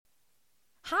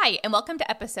Hi, and welcome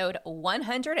to episode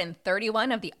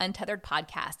 131 of the Untethered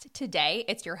podcast. Today,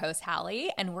 it's your host, Hallie,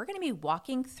 and we're going to be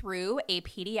walking through a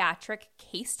pediatric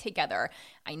case together.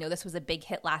 I know this was a big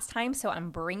hit last time, so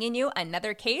I'm bringing you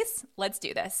another case. Let's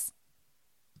do this.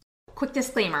 Quick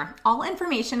disclaimer, all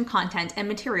information, content, and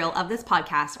material of this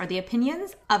podcast are the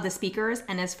opinions of the speakers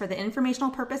and is for the informational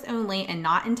purpose only and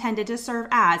not intended to serve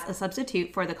as a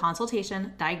substitute for the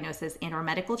consultation, diagnosis, and or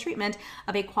medical treatment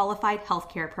of a qualified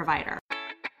healthcare provider.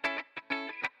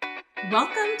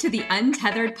 Welcome to the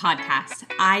Untethered podcast.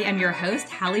 I am your host,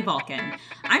 Hallie Bulkin.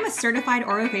 I'm a certified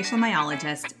orofacial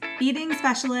myologist, feeding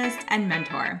specialist, and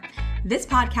mentor. This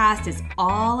podcast is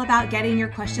all about getting your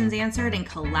questions answered and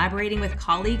collaborating with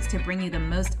colleagues to bring you the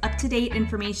most up-to-date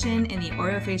information in the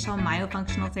orofacial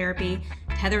myofunctional therapy,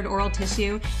 tethered oral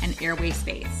tissue, and airway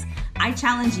space. I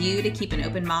challenge you to keep an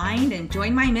open mind and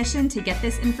join my mission to get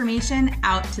this information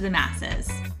out to the masses.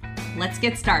 Let's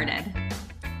get started.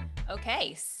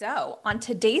 Okay, so on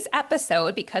today's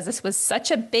episode, because this was such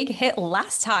a big hit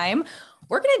last time,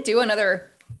 we're going to do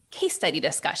another case study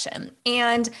discussion.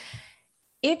 And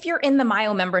if you're in the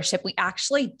Myo membership, we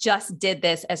actually just did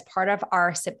this as part of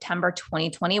our September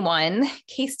 2021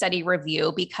 case study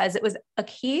review because it was a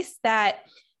case that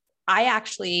I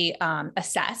actually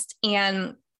assessed.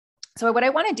 And so what I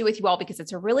want to do with you all, because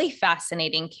it's a really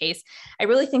fascinating case, I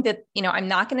really think that, I'm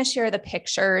not going to share the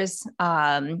pictures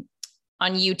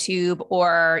on YouTube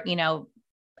or,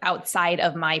 outside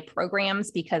of my programs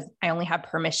because I only have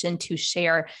permission to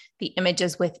share the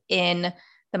images within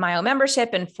the Myo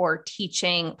membership and for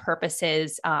teaching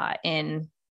purposes in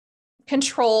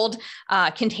controlled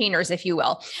containers, if you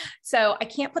will. So I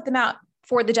can't put them out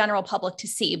for the general public to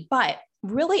see, but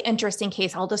really interesting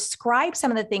case. I'll describe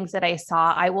some of the things that I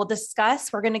saw. I will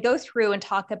discuss, we're going to go through and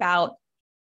talk about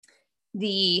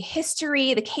the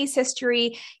history, the case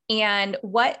history, and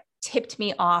what tipped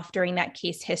me off during that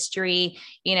case history.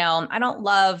 I don't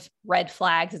love red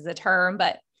flags as a term,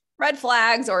 but red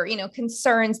flags or,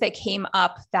 concerns that came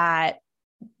up that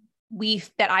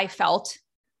I felt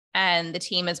and the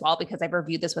team as well, because I've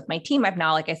reviewed this with my team. I've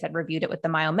now, like I said, reviewed it with the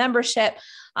Myo membership.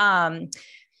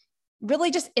 Really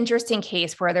just interesting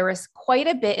case where there was quite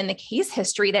a bit in the case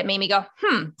history that made me go,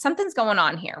 something's going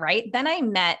on here, right? Then I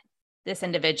met this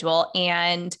individual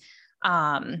and,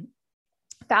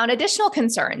 found additional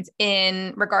concerns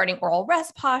regarding oral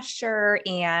rest posture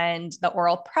and the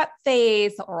oral prep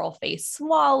phase, the oral phase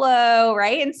swallow,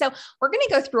 right? And so we're going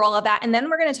to go through all of that. And then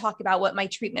we're going to talk about what my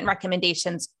treatment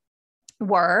recommendations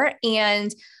were.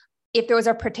 And if there was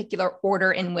a particular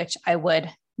order in which I would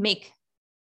make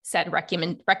said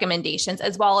recommendations,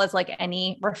 as well as like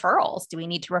any referrals. Do we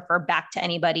need to refer back to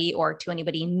anybody or to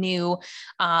anybody new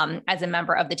as a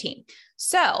member of the team?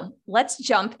 So let's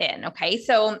jump in. Okay.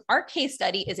 So our case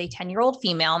study is a 10-year-old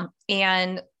female.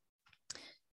 And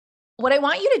what I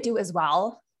want you to do as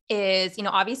well is,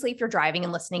 obviously if you're driving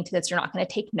and listening to this, you're not going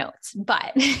to take notes,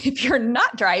 but if you're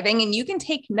not driving and you can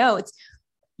take notes,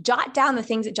 jot down the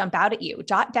things that jump out at you,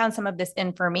 jot down some of this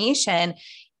information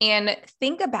and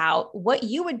think about what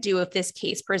you would do if this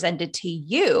case presented to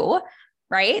you,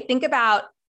 right? Think about,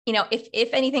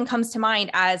 if anything comes to mind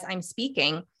as I'm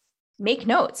speaking, make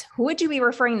notes. Who would you be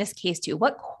referring this case to?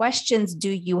 What questions do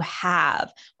you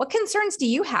have? What concerns do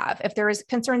you have? If there is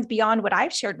concerns beyond what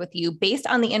I've shared with you based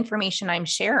on the information I'm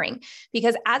sharing,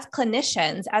 because as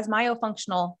clinicians, as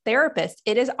myofunctional therapists,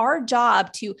 it is our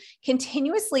job to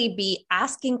continuously be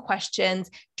asking questions,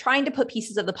 trying to put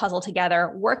pieces of the puzzle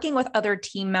together, working with other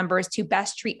team members to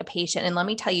best treat a patient. And let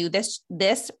me tell you, this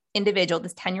individual,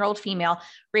 this 10-year-old female,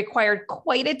 required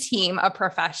quite a team of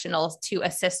professionals to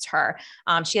assist her.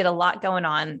 She had a lot going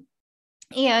on.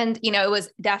 And, it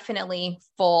was definitely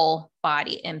full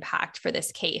body impact for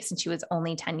this case. And she was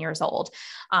only 10 years old,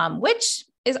 which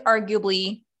is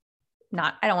arguably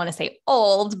not, I don't want to say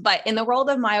old, but in the world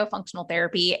of myofunctional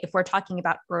therapy, if we're talking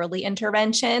about early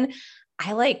intervention,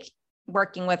 I like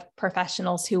working with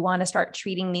professionals who want to start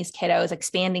treating these kiddos,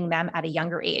 expanding them at a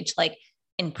younger age, like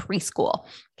in preschool,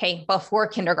 okay, before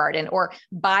kindergarten or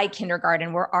by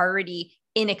kindergarten, we're already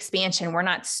in expansion. We're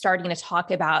not starting to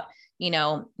talk about,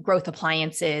 growth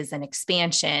appliances and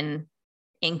expansion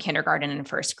in kindergarten and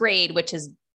first grade, which is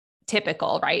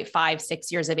typical, right?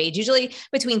 5-6 years of age, usually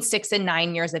between 6 and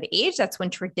 9 years of age. That's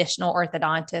when traditional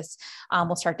orthodontists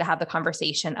will start to have the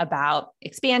conversation about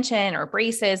expansion or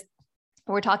braces.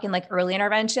 We're talking like early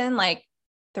intervention, like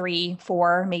 3,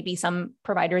 4, maybe some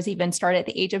providers even start at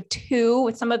the age of 2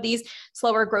 with some of these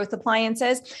slower growth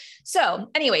appliances. So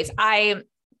anyways, I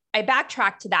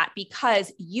backtrack to that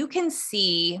because you can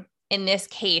see in this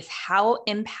case how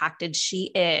impacted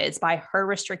she is by her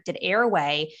restricted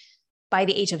airway by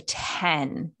the age of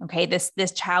 10. Okay. This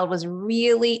child was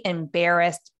really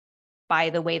embarrassed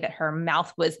by the way that her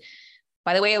mouth was,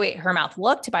 by the way her mouth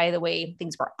looked, by the way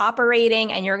things were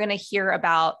operating. And you're going to hear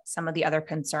about some of the other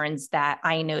concerns that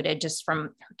I noted just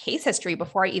from her case history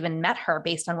before I even met her,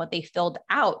 based on what they filled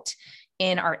out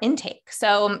in our intake.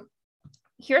 So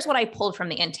here's what I pulled from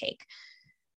the intake.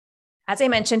 As I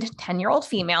mentioned, 10-year-old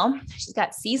female. She's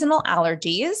got seasonal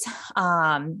allergies.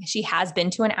 She has been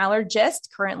to an allergist.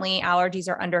 Currently, allergies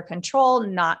are under control,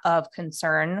 not of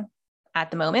concern at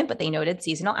the moment, but they noted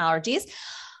seasonal allergies.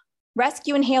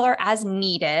 Rescue inhaler as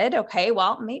needed. Okay,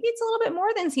 well, maybe it's a little bit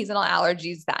more than seasonal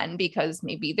allergies then, because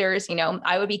maybe there's,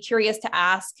 I would be curious to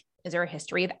ask, is there a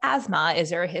history of asthma?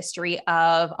 Is there a history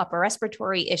of upper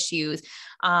respiratory issues?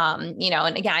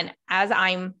 And again, as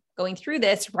I'm going through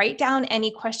this, write down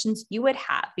any questions you would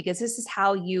have, because this is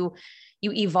how you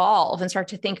evolve and start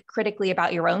to think critically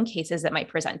about your own cases that might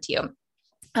present to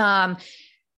you.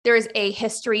 There's a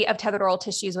history of tethered oral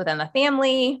tissues within the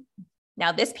family.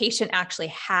 Now, this patient actually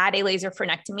had a laser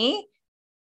frenectomy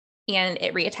and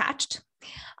it reattached.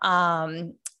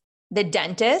 The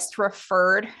dentist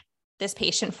referred this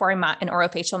patient for an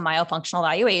orofacial myofunctional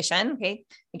evaluation. Okay.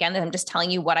 Again, I'm just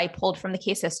telling you what I pulled from the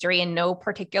case history in no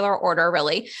particular order,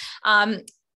 really.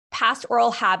 Past oral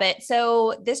habit.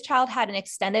 So this child had an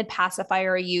extended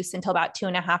pacifier use until about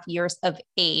 2.5 years of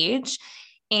age.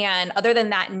 And other than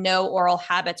that, no oral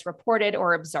habits reported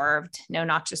or observed. No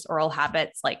noxious oral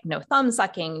habits, like no thumb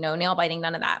sucking, no nail biting,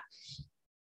 none of that.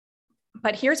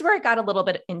 But here's where it got a little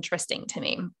bit interesting to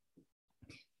me.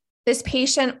 This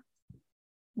patient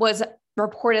was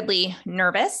reportedly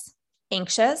nervous,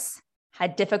 anxious,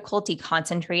 had difficulty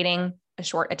concentrating, a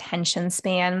short attention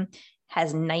span,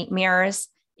 has nightmares,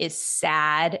 is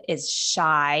sad, is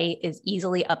shy, is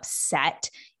easily upset,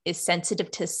 is sensitive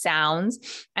to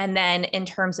sounds. And then in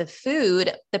terms of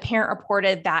food, the parent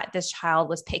reported that this child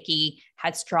was picky,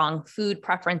 had strong food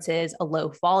preferences, a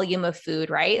low volume of food,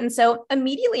 right? And so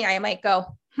immediately I might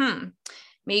go,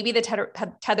 maybe the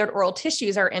tethered oral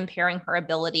tissues are impairing her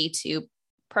ability to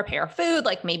prepare food.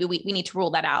 Like maybe we need to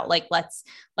rule that out. Like let's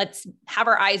have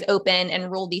our eyes open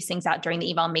and rule these things out during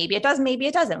the eval. Maybe it does, maybe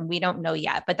it doesn't. We don't know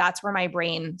yet, but that's where my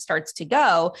brain starts to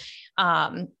go.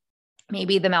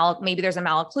 Maybe there's a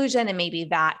malocclusion, and maybe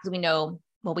that, because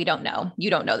we don't know. You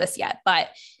don't know this yet, but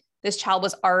this child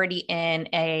was already in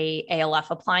a ALF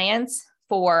appliance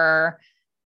for,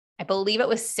 I believe it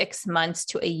was 6 months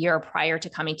to a year prior to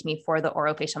coming to me for the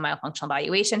orofacial myofunctional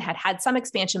evaluation, had some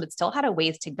expansion, but still had a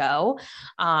ways to go,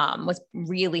 was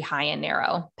really high and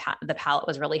narrow. The palate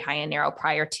was really high and narrow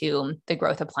prior to the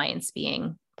growth appliance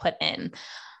being put in.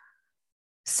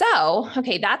 So,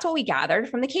 okay, that's what we gathered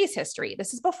from the case history.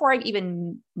 This is before I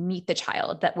even meet the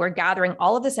child, that we're gathering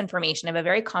all of this information. I have a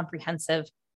very comprehensive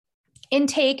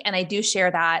intake, and I do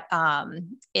share that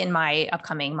in my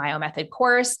upcoming MyoMethod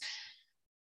course.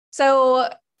 So,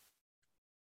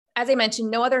 as I mentioned,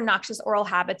 no other noxious oral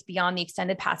habits beyond the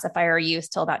extended pacifier use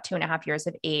till about 2.5 years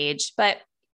of age. But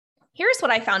here's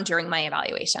what I found during my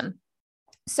evaluation.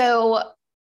 So,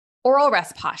 oral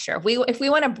rest posture. If we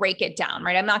want to break it down,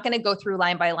 right? I'm not going to go through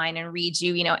line by line and read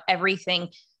you, everything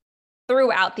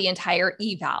throughout the entire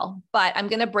eval, but I'm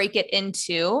going to break it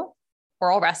into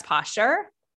oral rest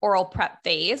posture, oral prep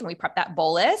phase, and we prep that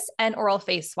bolus, and oral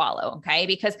phase swallow. Okay.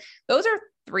 Because those are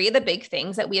 3 of the big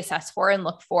things that we assess for and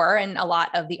look for. And a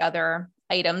lot of the other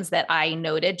items that I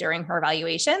noted during her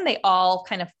evaluation, they all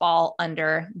kind of fall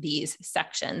under these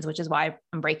sections, which is why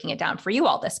I'm breaking it down for you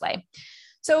all this way.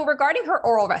 So regarding her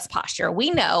oral rest posture,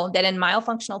 we know that in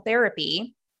myofunctional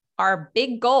therapy, our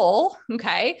big goal,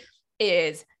 okay,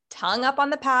 is tongue up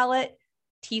on the palate,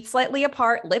 teeth slightly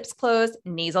apart, lips closed,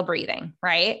 nasal breathing,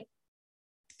 right?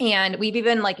 And we've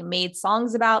even made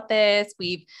songs about this.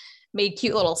 We've made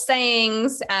cute little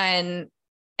sayings. And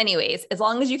anyways, as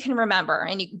long as you can remember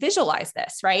and you visualize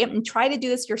this, right? And try to do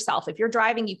this yourself. If you're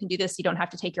driving, you can do this. You don't have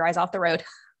to take your eyes off the road.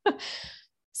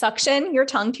 Suction your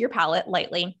tongue to your palate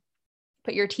lightly.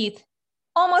 Put your teeth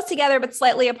almost together, but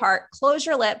slightly apart. Close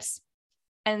your lips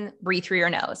and breathe through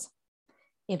your nose.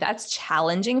 If that's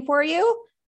challenging for you,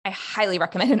 I highly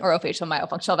recommend an orofacial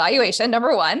myofunctional evaluation,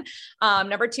 number 1.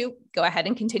 Number 2, go ahead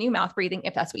and continue mouth breathing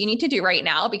if that's what you need to do right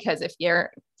now, because if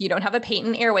you don't have a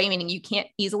patent airway, meaning you can't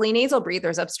easily nasal breathe,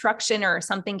 there's obstruction or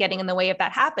something getting in the way of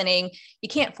that happening, you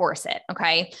can't force it.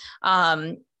 Okay.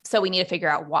 So we need to figure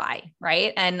out why,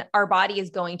 right? And our body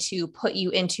is going to put you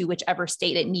into whichever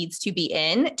state it needs to be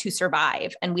in to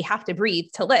survive. And we have to breathe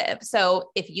to live.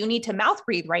 So if you need to mouth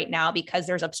breathe right now because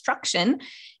there's obstruction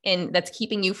that's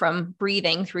keeping you from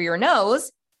breathing through your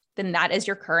nose, then that is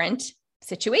your current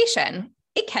situation.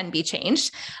 it can be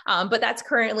changed. But that's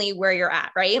currently where you're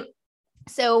at, right?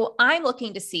 So I'm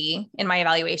looking to see in my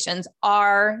evaluations,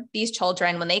 are these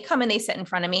children, when they come and they sit in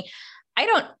front of me, I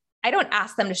don't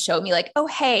ask them to show me like, oh,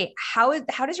 hey, how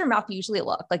does your mouth usually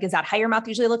look? Like, is that how your mouth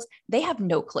usually looks? They have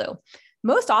no clue.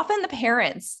 Most often the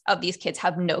parents of these kids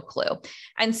have no clue.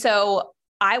 And so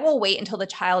I will wait until the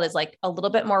child is like a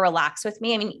little bit more relaxed with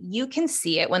me. I mean, you can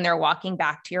see it when they're walking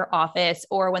back to your office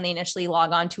or when they initially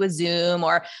log on to a Zoom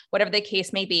or whatever the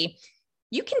case may be.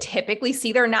 You can typically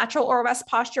see their natural oral rest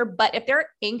posture, but if they're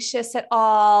anxious at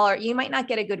all, or you might not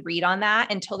get a good read on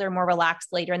that until they're more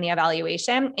relaxed later in the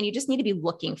evaluation. And you just need to be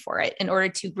looking for it in order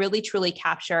to really, truly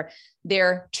capture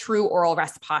their true oral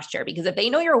rest posture. Because if they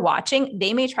know you're watching,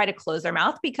 they may try to close their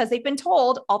mouth because they've been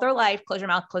told all their life, close your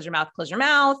mouth, close your mouth, close your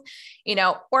mouth,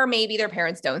 or maybe their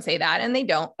parents don't say that and they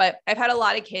don't. But I've had a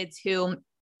lot of kids who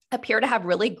appear to have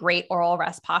really great oral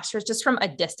rest postures just from a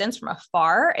distance, from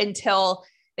afar, until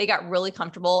they got really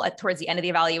comfortable towards the end of the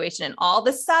evaluation. And all of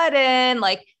a sudden,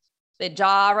 like the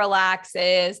jaw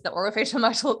relaxes, the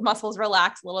orofacial muscles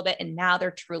relax a little bit. And now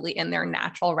they're truly in their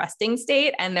natural resting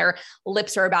state. And their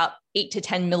lips are about 8 to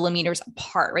 10 millimeters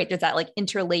apart, right? There's that like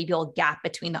interlabial gap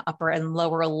between the upper and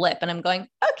lower lip. And I'm going,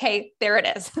 okay, there it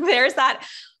is. There's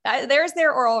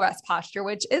their oral rest posture,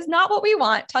 which is not what we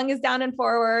want. Tongue is down and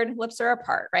forward, lips are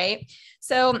apart, right?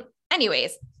 So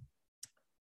anyways,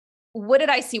 what did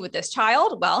I see with this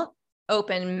child? Well,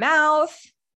 open mouth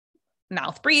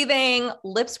breathing,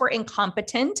 lips were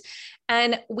incompetent.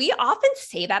 And we often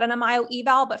say that in a myo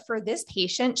eval, but for this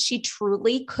patient, she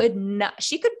truly could not,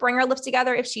 she could bring her lips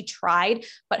together if she tried,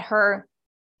 but her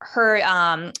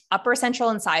upper central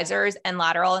incisors and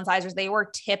lateral incisors, they were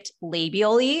tipped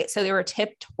labially. So they were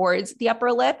tipped towards the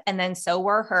upper lip. And then so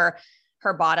were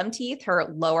her bottom teeth, her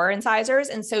lower incisors.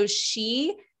 And so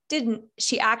she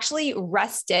actually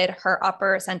rested her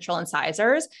upper central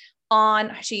incisors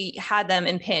she had them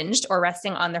impinged or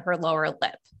resting on her lower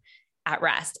lip at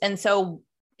rest. And so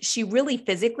she really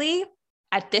physically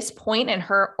at this point in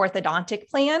her orthodontic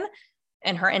plan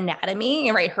and her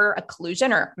anatomy, right, her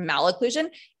occlusion or malocclusion,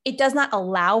 it does not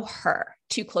allow her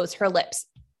to close her lips.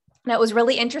 Now, it was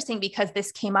really interesting because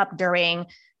this came up during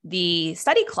the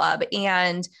study club,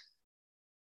 and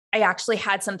I actually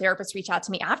had some therapists reach out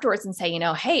to me afterwards and say,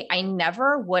 hey, I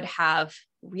never would have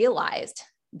realized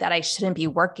that I shouldn't be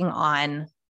working on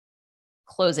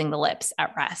closing the lips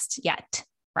at rest yet.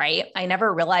 Right. I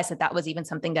never realized that was even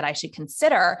something that I should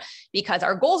consider, because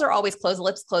our goals are always close the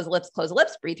lips, close the lips, close the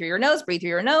lips, breathe through your nose, breathe through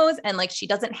your nose. And like, she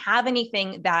doesn't have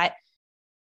anything that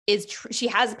is, she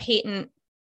has patent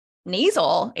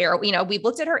nasal air. We've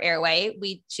looked at her airway.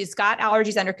 She's got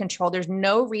allergies under control. There's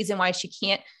no reason why she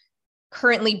can't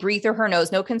currently breathe through her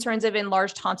nose. No concerns of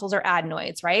enlarged tonsils or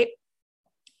adenoids. Right.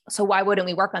 So why wouldn't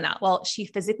we work on that? Well, she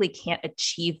physically can't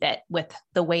achieve it with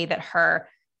the way that her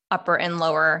upper and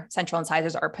lower central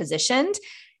incisors are positioned.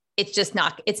 It's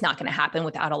not going to happen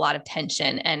without a lot of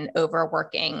tension and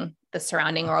overworking the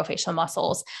surrounding orofacial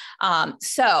muscles.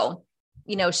 So,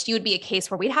 she would be a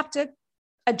case where we'd have to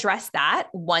address that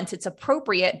once it's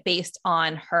appropriate based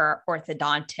on her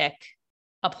orthodontic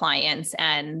appliance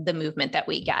and the movement that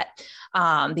we get.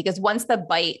 Because once the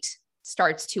bite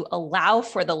starts to allow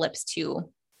for the lips to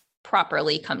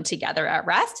properly come together at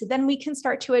rest, then we can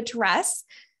start to address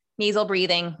nasal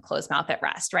breathing, closed mouth at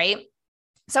rest, right?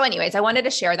 So anyways, I wanted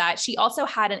to share that. She also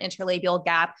had an interlabial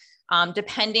gap,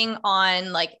 depending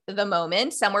on like the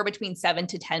moment, somewhere between 7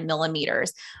 to 10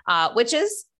 millimeters,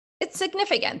 it's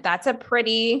significant. That's a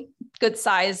pretty good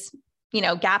size,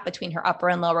 gap between her upper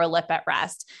and lower lip at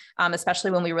rest, especially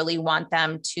when we really want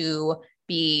them to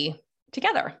be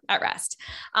together at rest.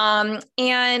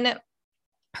 And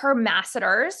her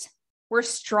masseters were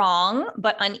strong,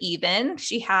 but uneven.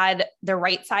 She had the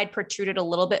right side protruded a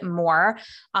little bit more.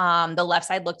 The left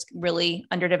side looked really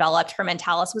underdeveloped. Her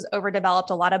mentalis was overdeveloped,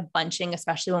 a lot of bunching,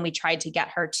 especially when we tried to get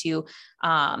her to,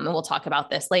 and we'll talk about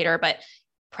this later, but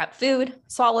prep food,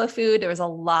 swallow food. There was a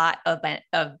lot of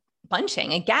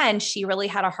bunching. Again, she really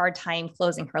had a hard time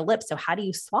closing her lips. So how do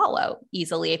you swallow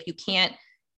easily if you can't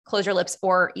close your lips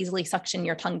or easily suction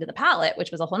your tongue to the palate,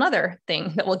 which was a whole nother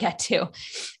thing that we'll get to.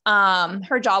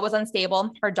 Her jaw was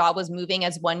unstable. Her jaw was moving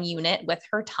as one unit with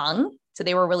her tongue. So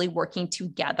they were really working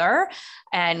together.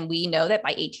 And we know that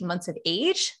by 18 months of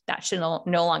age, that should no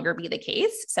longer be the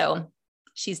case. So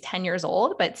she's 10 years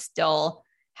old, but still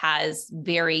has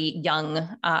very young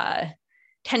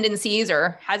tendencies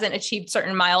or hasn't achieved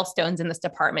certain milestones in this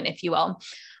department, if you will,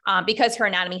 because her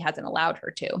anatomy hasn't allowed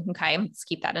her to. Okay. Let's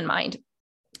keep that in mind.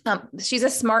 She's a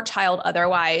smart child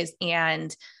otherwise.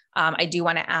 And I do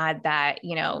want to add that,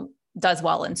 does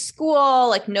well in school,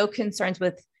 like no concerns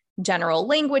with general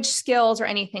language skills or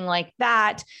anything like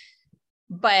that,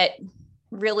 but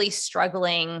really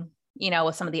struggling,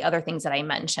 with some of the other things that I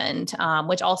mentioned,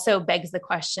 which also begs the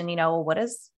question, what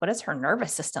does her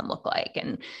nervous system look like?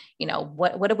 And,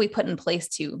 what have we put in place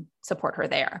to support her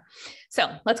there? So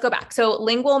let's go back. So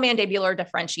lingual mandibular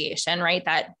differentiation, right?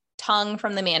 That tongue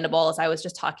from the mandible, as I was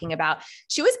just talking about,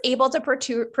 she was able to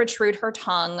protrude her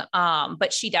tongue,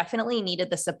 but she definitely needed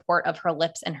the support of her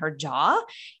lips and her jaw.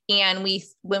 And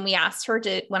when I asked her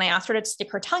to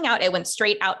stick her tongue out, it went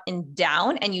straight out and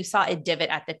down, and you saw a divot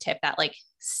at the tip, that like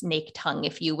snake tongue,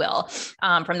 if you will,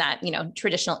 from that,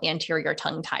 traditional anterior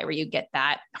tongue tie where you get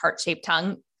that heart-shaped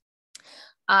tongue.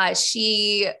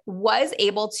 She was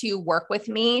able to work with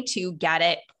me to get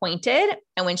it pointed.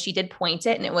 And when she did point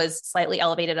it and it was slightly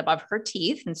elevated above her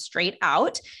teeth and straight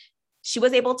out, she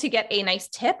was able to get a nice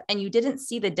tip, and you didn't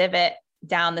see the divot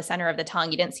down the center of the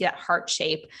tongue. You didn't see that heart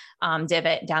shape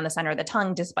divot down the center of the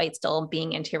tongue, despite still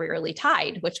being anteriorly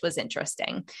tied, which was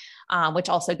interesting, which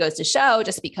also goes to show,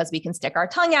 just because we can stick our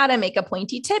tongue out and make a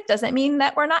pointy tip doesn't mean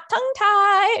that we're not tongue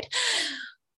tied.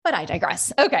 But I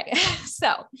digress. Okay.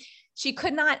 So she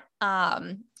could not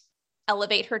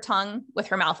elevate her tongue with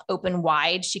her mouth open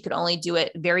wide. She could only do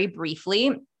it very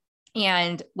briefly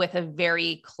and with a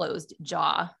very closed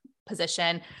jaw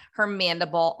position. Her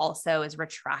mandible also is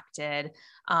retracted.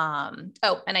 And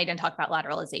I didn't talk about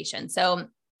lateralization. So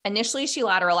initially she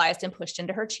lateralized and pushed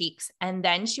into her cheeks, and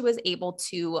then she was able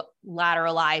to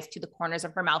lateralize to the corners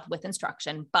of her mouth with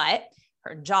instruction, but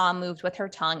her jaw moved with her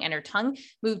tongue, and her tongue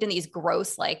moved in these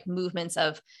gross like movements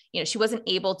of, she wasn't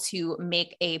able to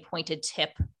make a pointed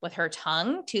tip with her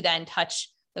tongue to then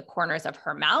touch the corners of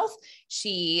her mouth.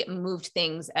 She moved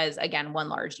things as, again, one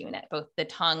large unit, both the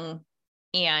tongue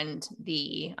and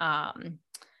the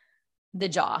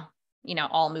jaw,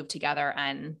 all moved together,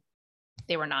 and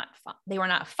they were not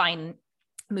fine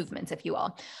movements, if you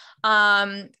will.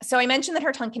 So I mentioned that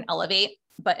her tongue can elevate,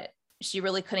 but she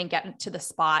really couldn't get to the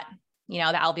spot, the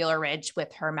alveolar ridge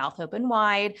with her mouth open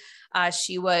wide.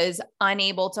 She was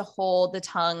unable to hold the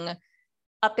tongue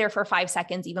up there for 5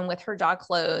 seconds, even with her jaw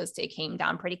closed. It came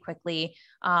down pretty quickly.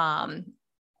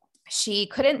 She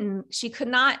could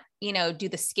not, do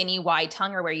the skinny wide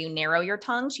tongue, or where you narrow your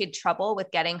tongue. She had trouble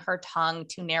with getting her tongue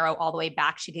to narrow all the way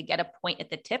back. She could get a point at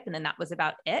the tip, and then that was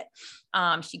about it.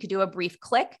 She could do a brief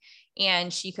click,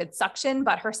 and she could suction,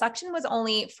 but her suction was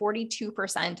only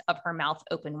 42% of her mouth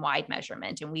open wide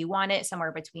measurement. And we want it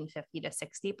somewhere between 50 to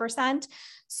 60%.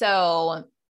 So,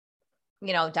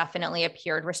 definitely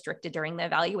appeared restricted during the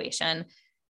evaluation.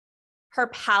 Her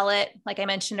palate, like I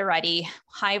mentioned already,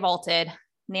 high vaulted,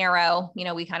 narrow,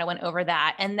 we kind of went over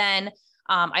that. And then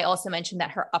I also mentioned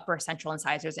that her upper central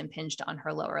incisors impinged on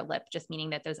her lower lip, just meaning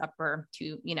that those upper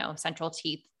two, central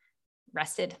teeth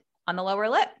rested on the lower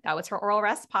lip. That was her oral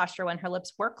rest posture when her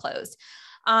lips were closed.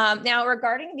 Now,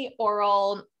 regarding the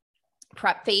oral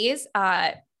prep phase,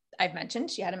 I've mentioned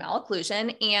she had a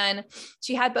malocclusion, and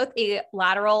she had both a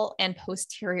lateral and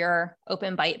posterior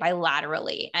open bite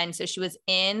bilaterally. And so she was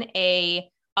in a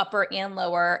upper and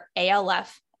lower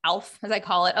ALF, as I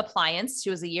call it, appliance. She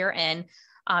was a year in.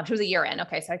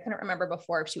 Okay. So I couldn't remember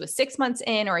before if she was 6 months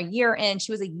in or a year in.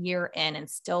 She was a year in and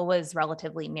still was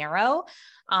relatively narrow.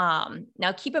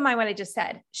 Now keep in mind what I just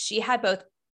said. She had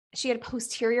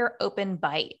posterior open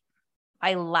bite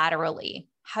bilaterally.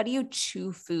 How do you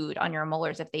chew food on your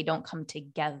molars if they don't come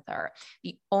together?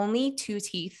 The only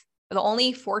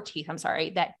four teeth,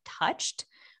 that touched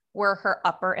were her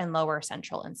upper and lower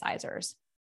central incisors.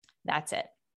 That's it.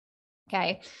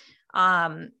 Okay.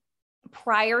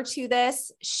 Prior to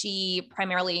this, she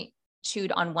primarily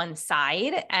chewed on one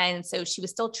side. And so she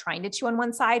was still trying to chew on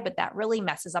one side, but that really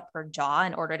messes up her jaw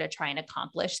in order to try and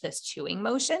accomplish this chewing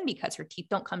motion, because her teeth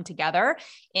don't come together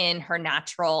in her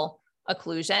natural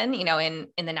occlusion,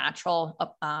 in the natural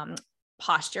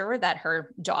posture that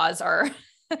her jaws are.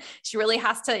 She really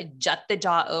has to jut the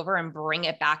jaw over and bring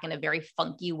it back in a very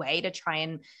funky way to try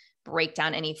and break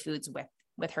down any foods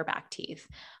with her back teeth.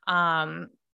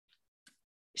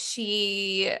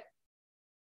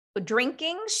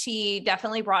 Drinking, she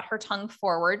definitely brought her tongue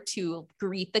forward to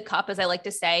greet the cup, as I like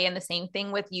to say. And the same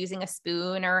thing with using a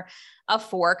spoon or a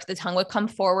fork, the tongue would come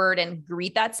forward and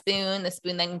greet that spoon. The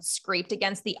spoon then scraped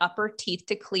against the upper teeth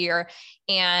to clear,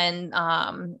 and,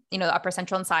 the upper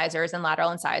central incisors and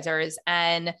lateral incisors.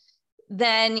 And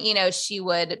then, she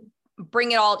would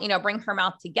bring it all, bring her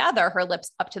mouth together, her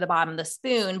lips up to the bottom of the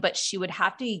spoon, but she would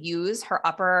have to use her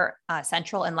upper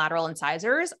central and lateral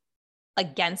incisors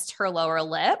against her lower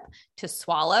lip to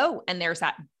swallow. And there's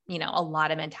that, a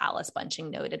lot of mentalis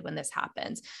bunching noted when this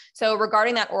happens. So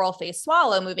regarding that oral face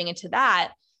swallow, moving into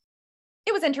that,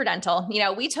 It was interdental.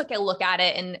 We took a look at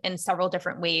it in several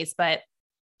different ways, but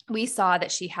we saw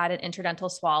that she had an interdental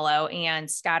swallow and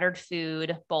scattered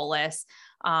food bolus.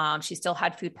 She still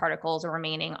had food particles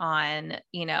remaining on,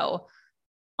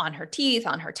 on her teeth,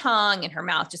 on her tongue, in her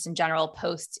mouth, just in general,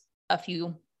 post a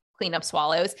few cleanup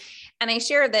swallows. And I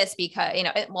share this because,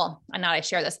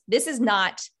 this is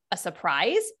not a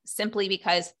surprise, simply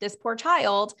because this poor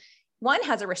child, one,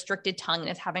 has a restricted tongue and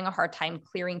is having a hard time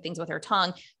clearing things with her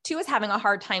tongue. Two, is having a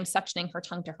hard time suctioning her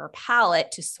tongue to her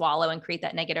palate to swallow and create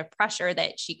that negative pressure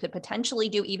that she could potentially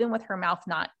do even with her mouth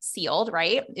not sealed,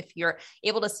 right? If you're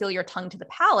able to seal your tongue to the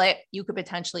palate, you could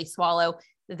potentially swallow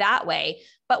that way.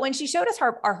 But when she showed us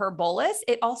her bolus,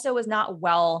 it also was not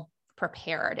well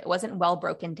prepared. It wasn't well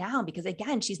broken down because,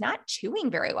 again, she's not chewing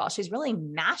very well. She's really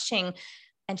mashing,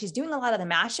 and she's doing a lot of the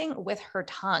mashing with her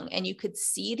tongue. And you could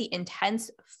see the intense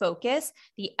focus,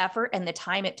 the effort, and the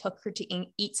time it took her to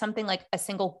eat something like a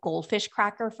single goldfish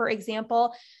cracker, for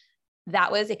example.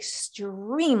 That was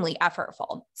extremely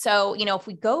effortful. So, if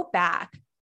we go back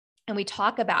and we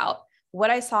talk about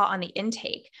what I saw on the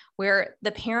intake, where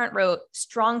the parent wrote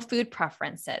strong food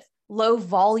preferences, low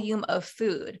volume of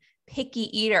food,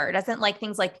 picky eater, doesn't like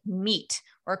things like meat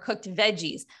or cooked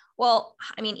veggies. Well,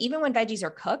 even when veggies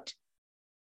are cooked,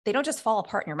 they don't just fall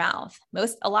apart in your mouth.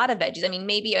 A lot of veggies,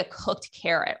 maybe a cooked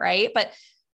carrot, right? But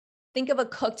think of a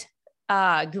cooked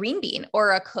green bean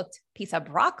or a cooked piece of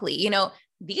broccoli.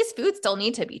 These foods still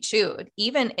need to be chewed,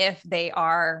 even if they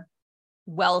are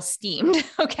well steamed.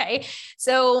 Okay.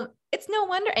 So it's no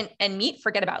wonder, and meat,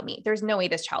 forget about meat. There's no way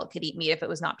this child could eat meat if it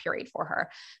was not pureed for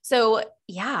her. So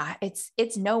yeah,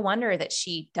 it's no wonder that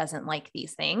she doesn't like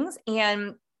these things.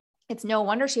 And it's no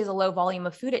wonder she has a low volume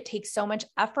of food. It takes so much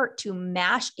effort to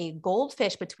mash a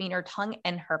goldfish between her tongue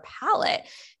and her palate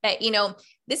that,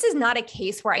 this is not a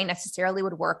case where I necessarily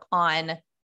would work on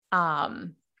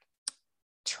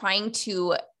trying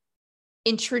to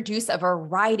introduce a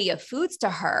variety of foods to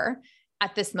her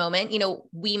at this moment.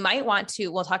 We might want to,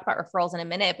 we'll talk about referrals in a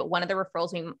minute, but one of the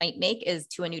referrals we might make is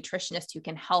to a nutritionist who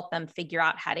can help them figure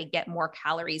out how to get more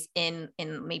calories in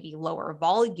maybe lower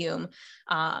volume,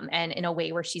 and in a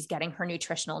way where she's getting her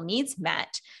nutritional needs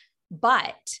met.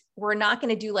 But we're not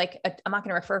going to do I'm not going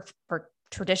to refer for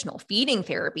traditional feeding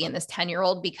therapy in this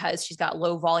 10-year-old because she's got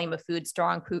low volume of food,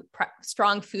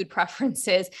 strong food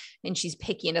preferences, and she's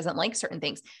picky and doesn't like certain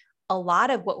things. A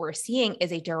lot of what we're seeing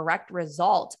is a direct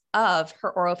result of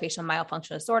her orofacial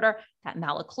myofunctional disorder, that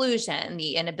malocclusion,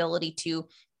 the inability to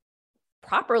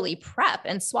properly prep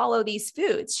and swallow these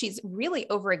foods. She's really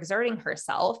overexerting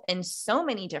herself in so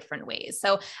many different ways.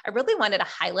 So I really wanted to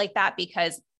highlight that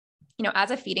because,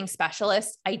 as a feeding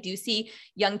specialist, I do see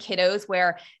young kiddos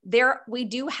where we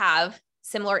do have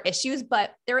similar issues,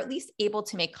 but they're at least able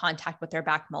to make contact with their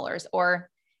back molars, or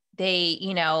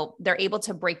they're able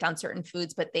to break down certain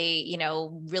foods, but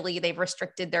they've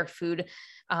restricted their food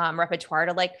repertoire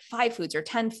to 5 foods or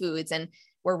 10 foods. And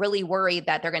we're really worried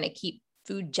that they're going to keep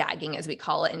food jagging, as we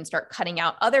call it, and start cutting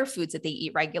out other foods that they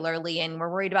eat regularly. And we're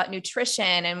worried about nutrition,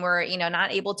 and we're,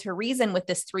 not able to reason with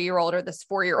this 3-year-old or this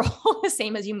 4-year-old, the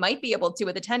same as you might be able to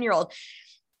with a 10-year-old.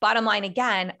 Bottom line,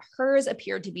 again, hers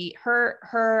appeared to be her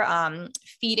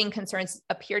feeding concerns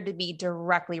appeared to be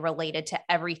directly related to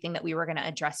everything that we were going to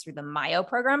address through the Myo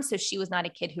program. So she was not a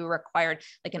kid who required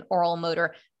an oral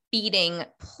motor feeding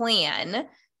plan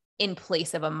in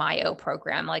place of a Myo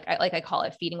program. Like I call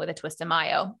it, feeding with a twist of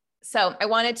Myo. So I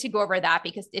wanted to go over that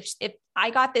because if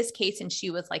I got this case and she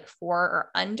was 4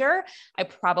 or under, I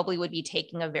probably would be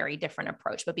taking a very different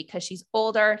approach. But because she's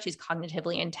older, she's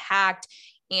cognitively intact,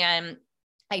 and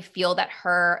I feel that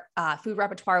her food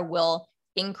repertoire will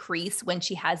increase when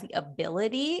she has the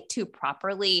ability to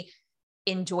properly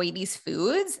enjoy these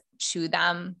foods, chew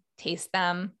them, taste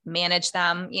them, manage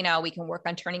them. We can work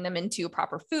on turning them into a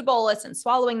proper food bolus and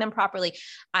swallowing them properly.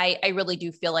 I really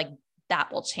do feel like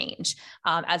that will change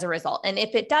as a result. And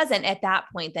if it doesn't at that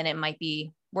point, then it might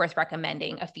be worth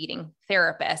recommending a feeding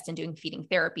therapist and doing feeding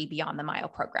therapy beyond the Myo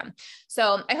program.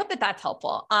 So I hope that that's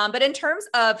helpful. But in terms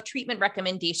of treatment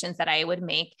recommendations that I would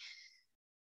make,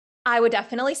 I would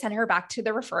definitely send her back to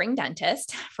the referring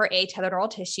dentist for a tethered oral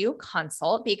tissue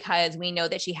consult, because we know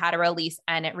that she had a release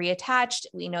and it reattached.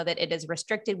 We know that it is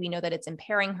restricted. We know that it's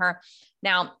impairing her.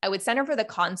 Now, I would send her for the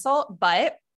consult,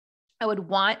 but I would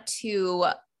want to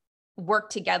work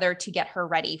together to get her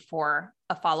ready for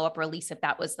a follow-up release if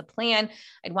that was the plan.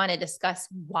 I'd want to discuss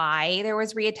why there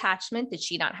was reattachment. Did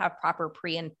she not have proper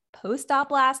pre and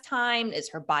post-op last time? Is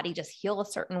her body just heal a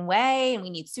certain way and we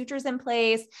need sutures in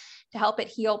place to help it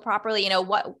heal properly?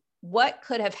 what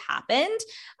could have happened?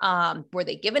 Were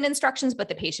they given instructions, but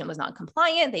the patient was not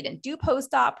compliant? They didn't do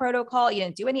post-op protocol. You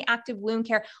didn't do any active wound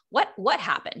care. What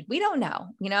happened? We don't know.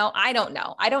 I don't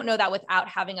know. I don't know that without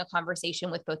having a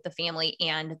conversation with both the family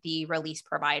and the release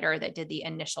provider that did the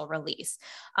initial release.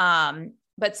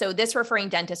 But so this referring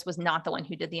dentist was not the one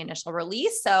who did the initial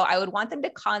release. So I would want them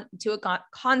to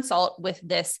consult with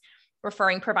this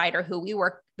referring provider who we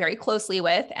work very closely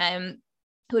with, and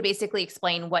who would basically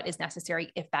explain what is necessary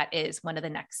if that is one of the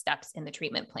next steps in the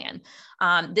treatment plan.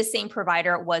 This same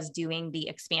provider was doing the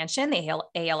expansion, the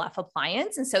ALF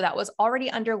appliance. And so that was already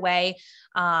underway.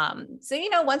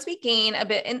 Once we gain a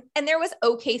bit, and there was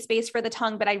okay space for the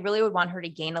tongue, but I really would want her to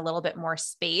gain a little bit more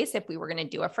space if we were going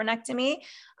to do a frenectomy.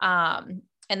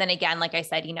 And then again, like I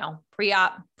said,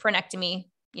 pre-op frenectomy,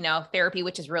 therapy,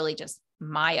 which is really just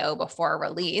myo before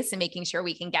release, and making sure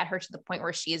we can get her to the point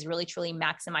where she has really truly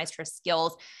maximized her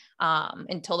skills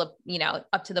until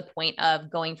up to the point of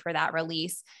going for that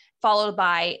release, followed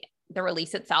by the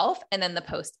release itself, and then the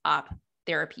post-op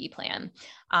therapy plan.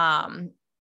 And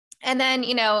then,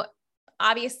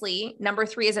 obviously number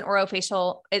 3 is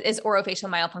orofacial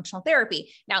myofunctional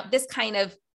therapy. Now this kind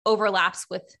of overlaps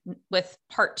with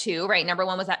part 2, right? Number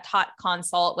 1 was that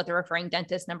consult with the referring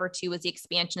dentist. Number 2 was the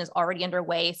expansion is already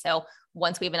underway. So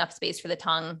once we have enough space for the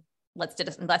tongue, let's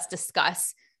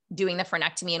discuss doing the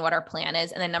frenectomy and what our plan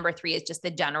is. And then number 3 is just the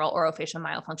general orofacial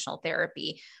myofunctional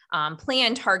therapy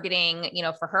plan targeting,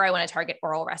 for her, I want to target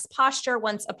oral rest posture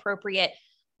once appropriate.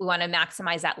 We want to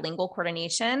maximize that lingual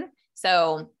coordination.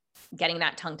 So getting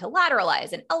that tongue to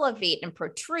lateralize and elevate and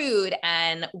protrude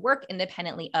and work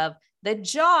independently of the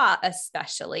jaw,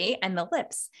 especially, and the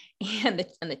lips and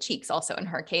the cheeks also in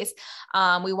her case.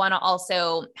 We want to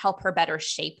also help her better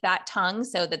shape that tongue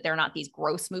so that they're not these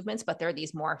gross movements, but they're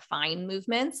these more fine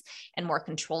movements and more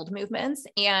controlled movements.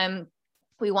 And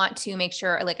we want to make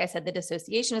sure, like I said, the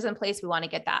dissociation is in place. We want to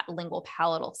get that lingual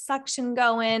palatal suction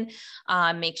going,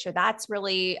 make sure that's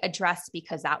really addressed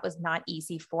because that was not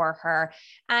easy for her.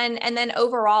 And then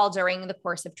overall, during the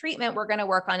course of treatment, we're going to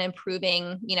work on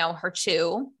improving, her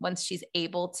chew once she's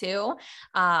able to,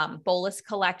 bolus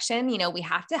collection. We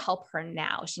have to help her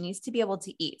now. She needs to be able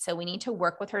to eat. So we need to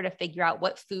work with her to figure out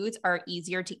what foods are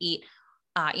easier to eat.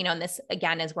 And this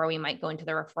again is where we might go into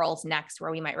the referrals next,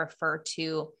 where we might refer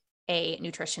to a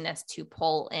nutritionist to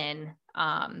pull in,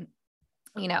 some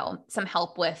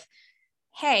help with,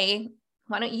 hey,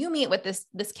 why don't you meet with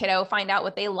this kiddo, find out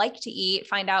what they like to eat,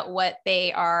 find out what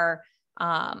they are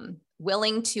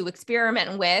willing to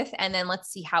experiment with. And then let's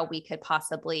see how we could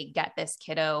possibly get this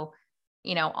kiddo,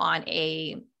 on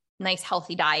a nice,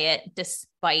 healthy diet,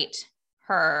 despite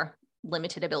her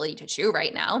limited ability to chew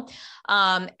right now.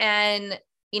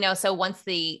 So once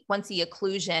the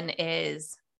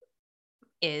occlusion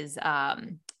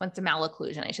once the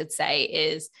malocclusion, I should say,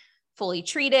 is fully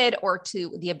treated or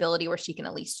to the ability where she can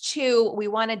at least chew, we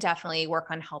want to definitely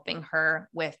work on helping her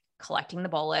with collecting the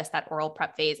bolus, that oral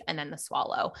prep phase, and then the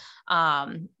swallow.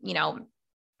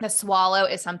 The swallow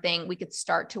is something we could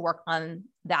start to work on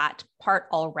that part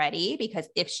already, because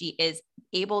if she is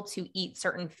able to eat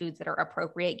certain foods that are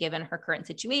appropriate given her current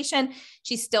situation,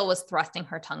 she still was thrusting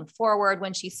her tongue forward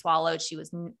when she swallowed. She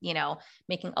was,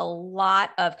 making a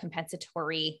lot of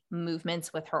compensatory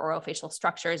movements with her orofacial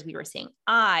structures. We were seeing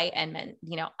eye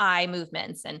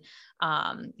movements, and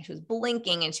she was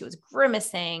blinking and she was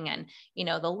grimacing, and,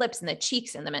 the lips and the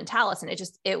cheeks and the mentalis.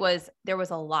 And there was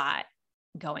a lot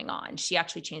going on. She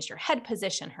actually changed her head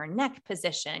position, her neck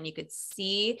position. You could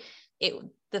see it,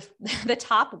 the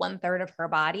top 1/3 of her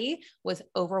body was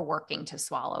overworking to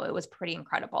swallow. It was pretty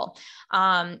incredible.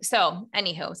 So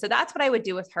that's what I would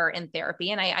do with her in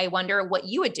therapy. And I wonder what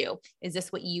you would do. Is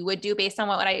this what you would do based on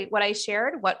what I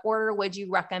shared? What order would you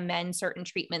recommend certain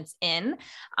treatments in?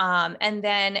 And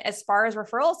then as far as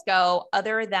referrals go,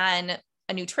 other than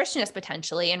a nutritionist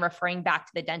potentially, and referring back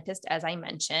to the dentist, as I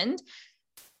mentioned,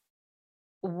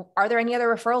 are there any other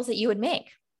referrals that you would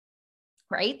make?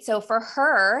 Right. So for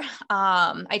her,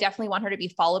 I definitely want her to be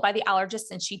followed by the allergist,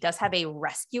 and she does have a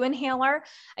rescue inhaler.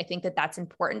 I think that that's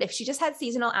important. If she just had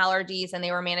seasonal allergies and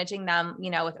they were managing them,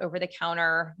 with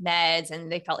over-the-counter meds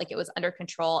and they felt like it was under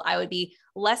control, I would be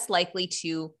less likely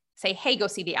to say, hey, go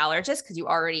see the allergist, because you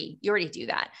already do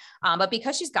that. But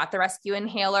because she's got the rescue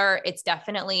inhaler, it's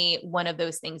definitely one of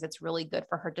those things that's really good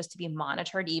for her just to be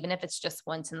monitored, even if it's just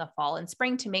once in the fall and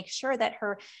spring, to make sure that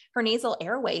her nasal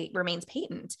airway remains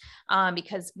patent,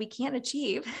 because we can't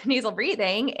achieve nasal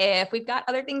breathing if we've got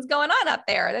other things going on up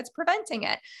there that's preventing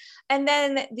it. And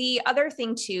then the other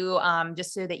thing too,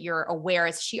 just so that you're aware,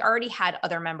 is she already had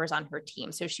other members on her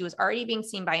team. So she was already being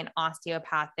seen by an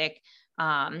osteopathic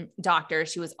doctor.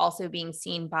 She was also being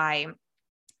seen by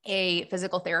a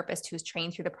physical therapist who's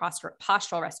trained through the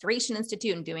Postural Restoration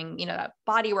Institute and doing, that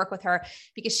body work with her,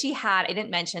 because she had, I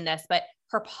didn't mention this, but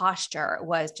her posture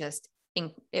was just,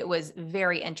 it was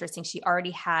very interesting. She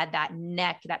already had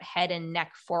that head and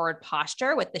neck forward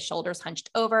posture with the shoulders hunched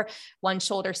over. One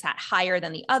shoulder sat higher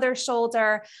than the other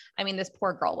shoulder. I mean, this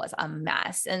poor girl was a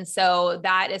mess. And so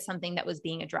that is something that was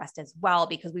being addressed as well,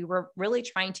 because we were really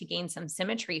trying to gain some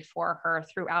symmetry for her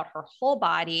throughout her whole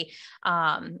body,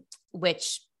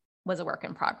 which was a work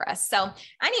in progress. So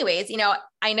anyways,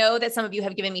 I know that some of you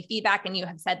have given me feedback and you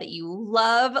have said that you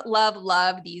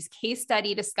love these case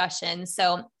study discussions.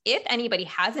 So if anybody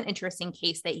has an interesting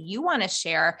case that you want to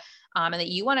share and that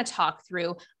you want to talk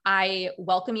through, I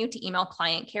welcome you to email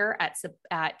client care at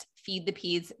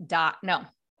feedthepeds.no.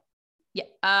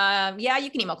 Yeah,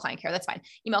 you can email client care. That's fine.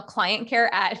 Email client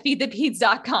care at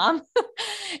feedthepeds.com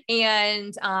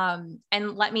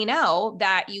and let me know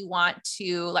that you want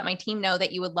to let my team know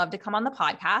that you would love to come on the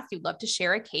podcast. You'd love to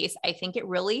share a case. I think it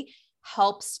really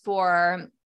helps for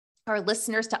our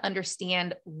listeners to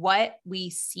understand what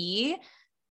we see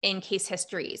in case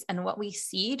histories and what we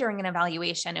see during an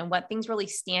evaluation and what things really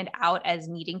stand out as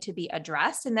needing to be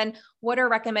addressed. And then what are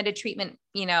recommended treatment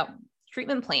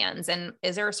plans, and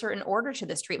is there a certain order to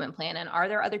this treatment plan? And are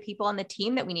there other people on the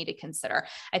team that we need to consider?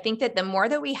 I think that the more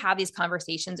that we have these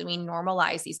conversations and we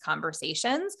normalize these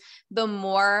conversations, the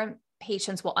more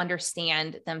patients will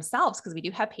understand themselves, because we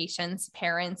do have parents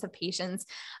of patients.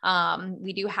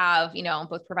 We do have,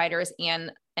 both providers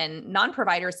and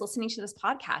non-providers listening to this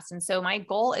podcast. And so my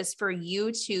goal is for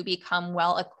you to become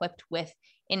well equipped with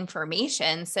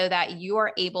information so that you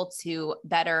are able to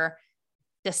better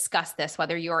discuss this,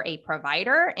 whether you're a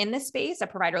provider in this space, a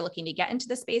provider looking to get into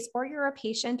the space, or you're a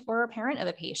patient or a parent of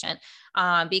a patient,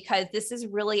 because this is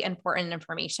really important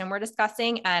information we're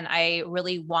discussing. And I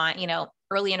really want,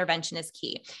 early intervention is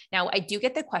key. Now, I do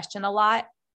get the question a lot.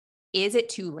 Is it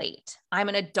too late? I'm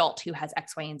an adult who has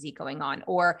X, Y, and Z going on,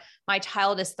 or my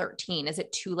child is 13. Is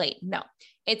it too late? No,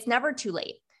 it's never too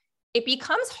late. It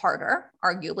becomes harder,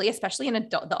 arguably, especially in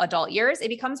the adult years, it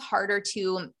becomes harder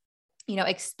to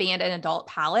expand an adult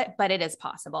palate, but it is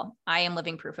possible. I am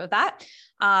living proof of that.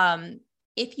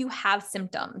 If you have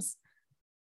symptoms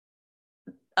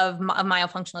of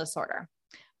myofunctional disorder,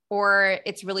 or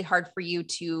it's really hard for you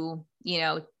to,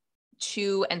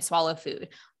 chew and swallow food,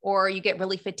 or you get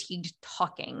really fatigued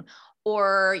talking,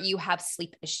 or you have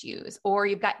sleep issues, or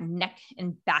you've got neck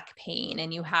and back pain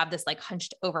and you have this like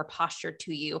hunched over posture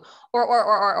to you,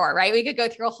 or, right? We could go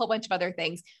through a whole bunch of other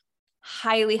things.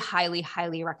 Highly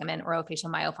recommend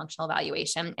orofacial myofunctional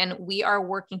evaluation. And we are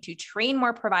working to train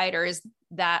more providers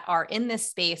that are in this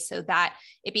space so that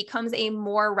it becomes a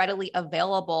more readily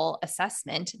available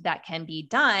assessment that can be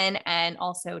done, and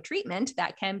also treatment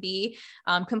that can be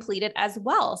completed as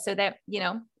well, so that,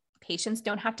 patients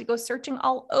don't have to go searching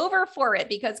all over for it,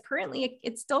 because currently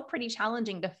it's still pretty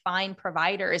challenging to find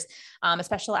providers,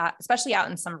 especially out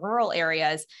in some rural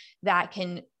areas, that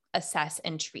can assess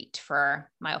and treat for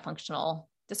myofunctional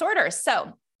disorders.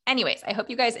 So anyways, I hope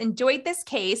you guys enjoyed this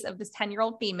case of this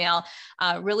 10-year-old female,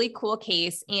 really cool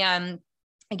case. And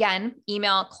again,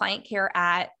 email clientcare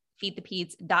at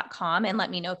feedthepeds.com and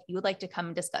let me know if you would like to come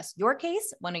and discuss your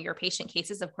case, one of your patient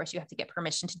cases. Of course, you have to get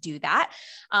permission to do that.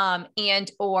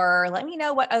 Or let me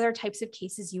know what other types of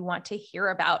cases you want to hear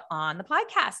about on the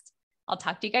podcast. I'll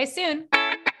talk to you guys soon.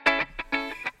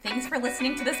 Thanks for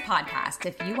listening to this podcast.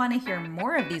 If you want to hear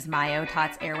more of these myo,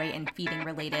 TOTS, airway, and feeding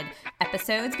related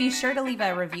episodes, be sure to leave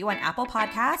a review on Apple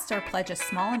Podcasts or pledge a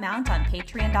small amount on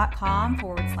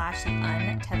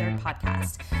patreon.com/the Untethered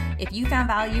Podcast. If you found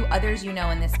value, others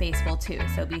in this space will too.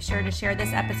 So be sure to share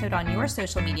this episode on your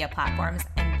social media platforms,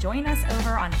 and join us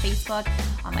over on Facebook,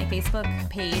 on my Facebook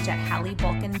page at Hallie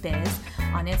Bulkin Biz,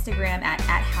 on Instagram at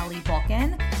Hallie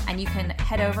Bulkin, and you can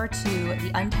head over to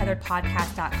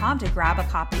theuntetheredpodcast.com to grab a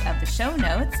copy of the show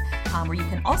notes, where you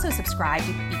can also subscribe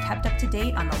to be kept up to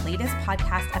date on the latest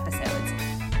podcast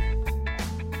episodes.